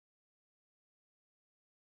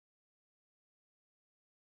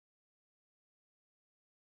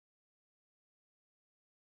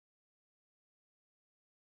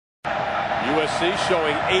USC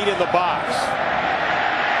showing 8 in the box.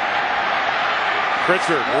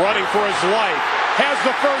 Pritchard running for his life. Has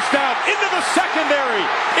the first down into the secondary.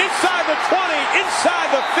 Inside the 20, inside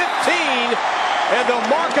the 15. And they'll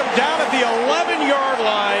mark him down at the 11-yard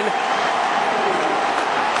line.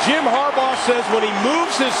 Jim Harbaugh says when he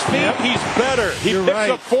moves his feet, he's better. He picks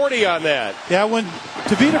up 40 on that. Yeah, when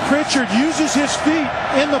Tavita Pritchard uses his feet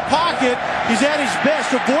in the pocket, he's at his best.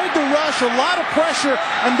 Avoid the rush, a lot of pressure,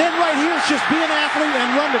 and then right here it's just be an athlete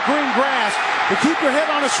and run the green grass. But keep your head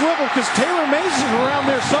on a swivel because Taylor Mays is around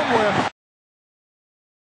there somewhere.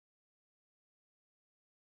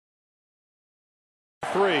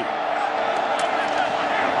 Three.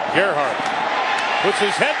 Gerhardt puts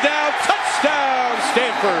his head down. Touchdown,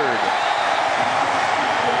 Stanford.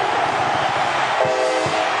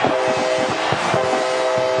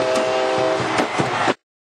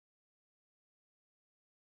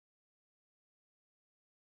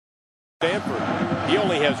 Stanford. He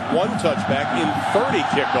only has 1 touchback in 30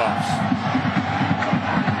 kickoffs.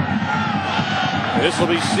 This will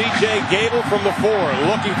be C.J. Gable from the 4,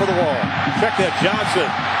 looking for the wall. Check that, Johnson.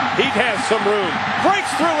 He has some room.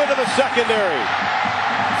 Breaks through into the secondary.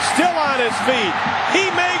 Still on his feet. He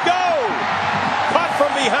may go. Caught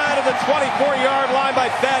from behind at the 24-yard line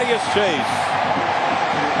by Thaddeus Chase.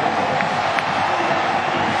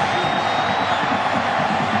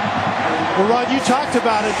 Well, Rod, you talked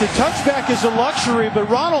about it. The touchback is a luxury, but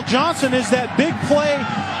Ronald Johnson is that big play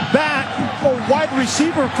back or wide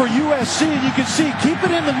receiver for USC. And you can see, keep it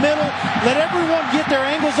in the middle, let everyone get their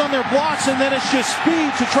angles on their blocks, and then it's just speed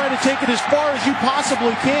to try to take it as far as you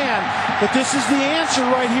possibly can. But this is the answer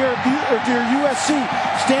right here if you're USC.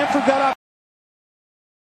 Stanford got up.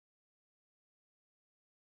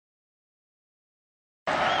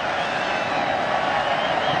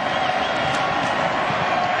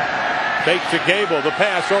 Fake to Gable, the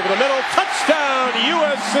pass over the middle, touchdown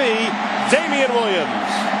USC, Damian Williams.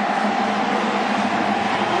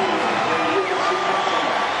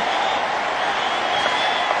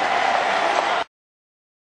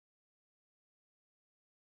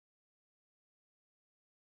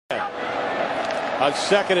 On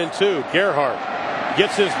 2nd and 2, Gerhardt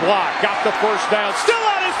gets his block, got the first down, still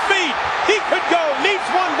on his feet, he could go, needs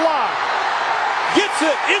 1 block. Gets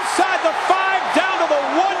it inside the 5, down to the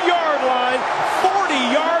 1-yard line. 40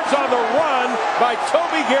 yards on the run by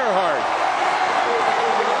Toby Gerhardt.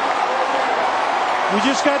 We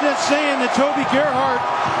just got that saying that Toby Gerhardt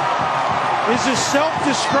is a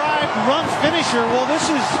self-described run finisher. Well, this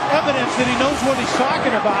is evidence that he knows what he's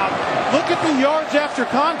talking about. Look at the yards after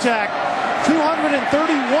contact. 231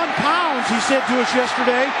 pounds, he said to us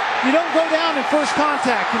yesterday. You don't go down in first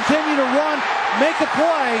contact. Continue to run, make a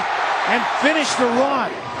play, and finish the run.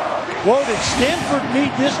 Whoa, did Stanford need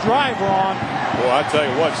this drive, Ron? Well, I tell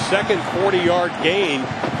you what, second 40-yard gain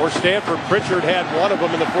for Stanford. Pritchard had one of them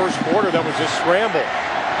in the first quarter. That was a scramble.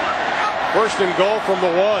 1st and goal from the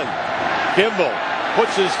 1. Kimball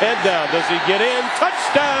puts his head down. Does he get in?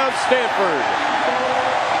 Touchdown, Stanford.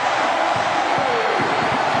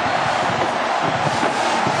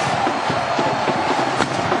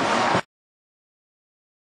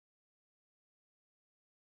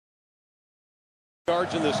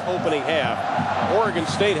 Yards in this opening half. Oregon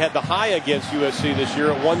State had the high against USC this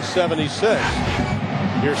year at 176.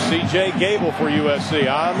 Here's C.J. Gable for USC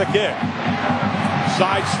on the kick.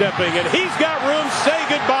 Sidestepping, and he's got room. Say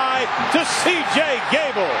goodbye to C.J.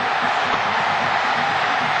 Gable.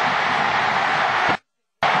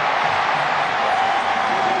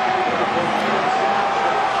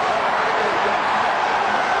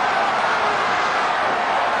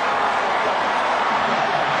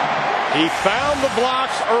 He found the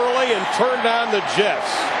blocks early and turned on the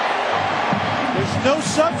Jets. There's no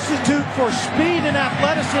substitute for speed and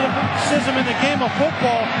athleticism in the game of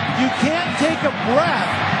football. You can't take a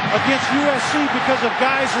breath against USC because of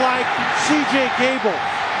guys like C.J. Gable.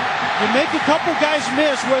 You make a couple guys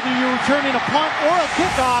miss whether you're returning a punt or a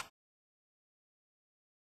kickoff.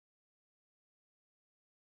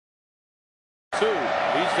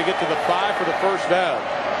 Needs to get to the 5 for the first down.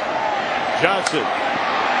 Johnson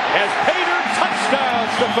has Pater, touchdown,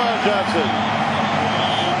 Stephon Johnson.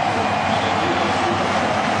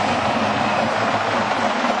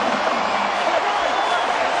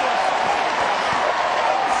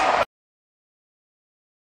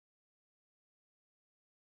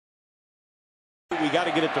 We got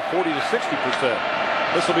to get it to 40 to 60%.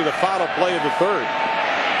 This will be the final play of the 3rd.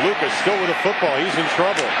 Lucas still with the football. He's in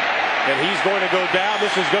trouble. And he's going to go down.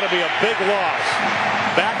 This is going to be a big loss.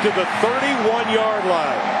 Back to the 31-yard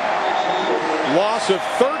line. Loss of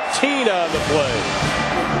 13 on the play.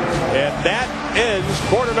 And that ends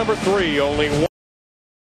quarter number 3. Only one.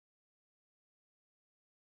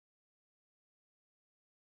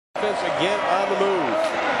 Defense again on the move.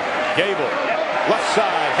 Gable, left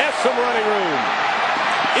side, has some running room.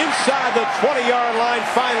 Inside the 20-yard line,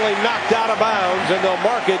 finally knocked out of bounds, and they'll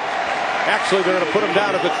mark it. Actually, they're going to put him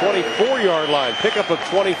down at the 24-yard line. Pickup of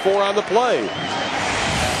 24 on the play.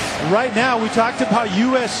 Right now, we talked about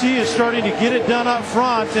USC is starting to get it done up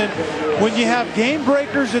front, and when you have game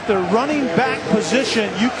breakers at the running back position,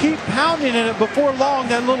 you keep pounding in it. Before long,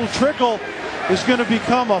 that little trickle is going to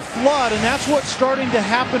become a flood, and that's what's starting to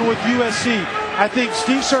happen with USC. I think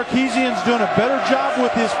Steve Sarkisian's doing a better job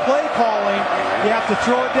with his play calling. You have to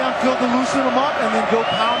throw it downfield to loosen them up and then go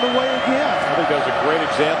pound away again. I think that was a great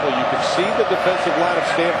example. You can see the defensive line of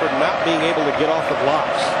Stanford not being able to get off the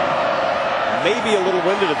blocks. Maybe a little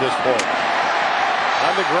winded at this point.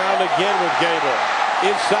 On the ground again with Gable.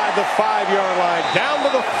 Inside the 5-yard line, down to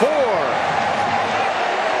the 4.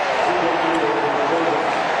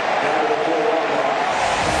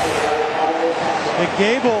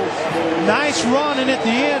 Gable, nice run, and at the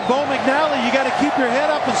end, Bo McNally, you got to keep your head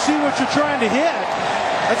up and see what you're trying to hit.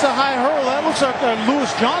 That's a high hurdle. That looks like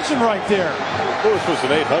Lewis Johnson right there. Lewis was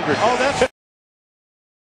an 800. Oh, that's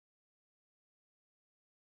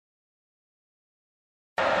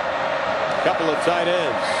couple of tight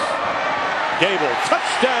ends. Gable,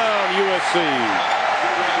 touchdown, USC.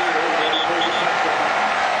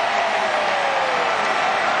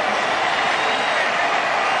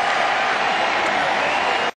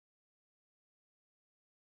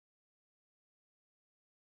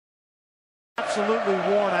 absolutely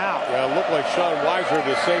worn out. Well, it looked like Sean Weiser,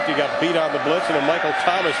 the safety, got beat on the blitz, and Michael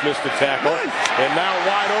Thomas missed a tackle. And now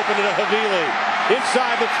wide open to Havili.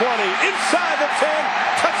 Inside the 20, inside the 10,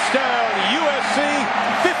 touchdown, USC,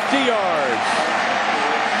 50 yards.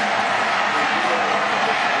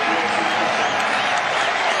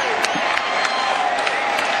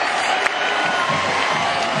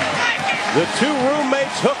 The two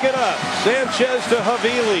roommates hook it up. Sanchez to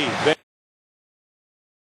Havili.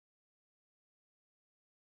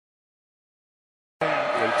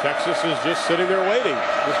 And Texas is just sitting there waiting,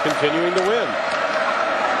 just continuing to win.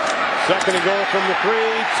 Second and goal from the 3.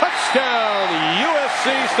 Touchdown, USC,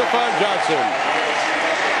 Stephon Johnson.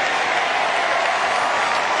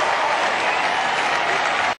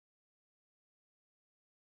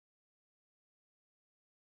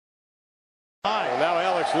 Well, now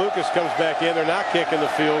Alex Lucas comes back in. They're not kicking the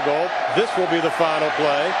field goal. This will be the final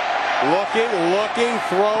play. Looking,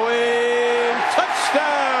 throwing.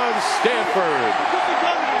 Touchdown, Stanford.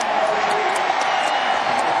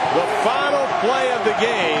 The final play of the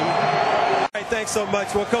game. All right, thanks so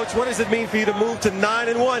much. Well, Coach, what does it mean for you to move to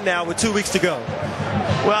 9-1 now with 2 weeks to go?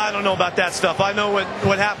 Well, I don't know about that stuff. I know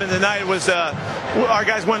what happened tonight was our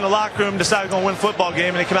guys went in the locker room, decided going to win a football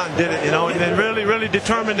game, and they came out and did it, you know, and then really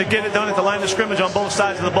determined to get it done at the line of scrimmage on both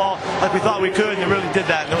sides of the ball like we thought we could, and they really did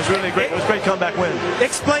that, and it was really great. It was a great comeback win.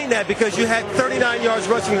 Explain that, because you had 39 yards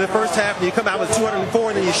rushing in the first half, and you come out with 204,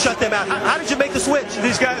 and then you shut them out. How did you make the switch?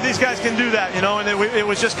 These guys can do that, you know, and it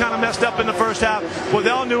was just kind of messed up in the first half. Well,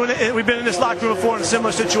 they all knew it. We've been in this locker room before in a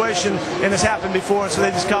similar situation, and it's happened before, and so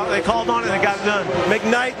they called on it and they got it done.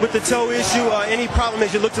 McKnight with the toe issue, any problem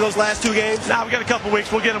as you look to those last 2 games? Nah, we got a couple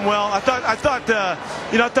weeks. We'll get him well. I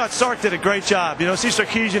thought Sark did a great job. You know, see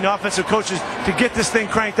Sarkisian, the offensive coaches, to get this thing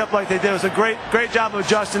cranked up like they did. It was a great job of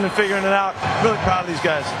adjusting and figuring it out. Really proud of these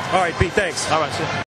guys. All right, Pete, thanks. All right, see you.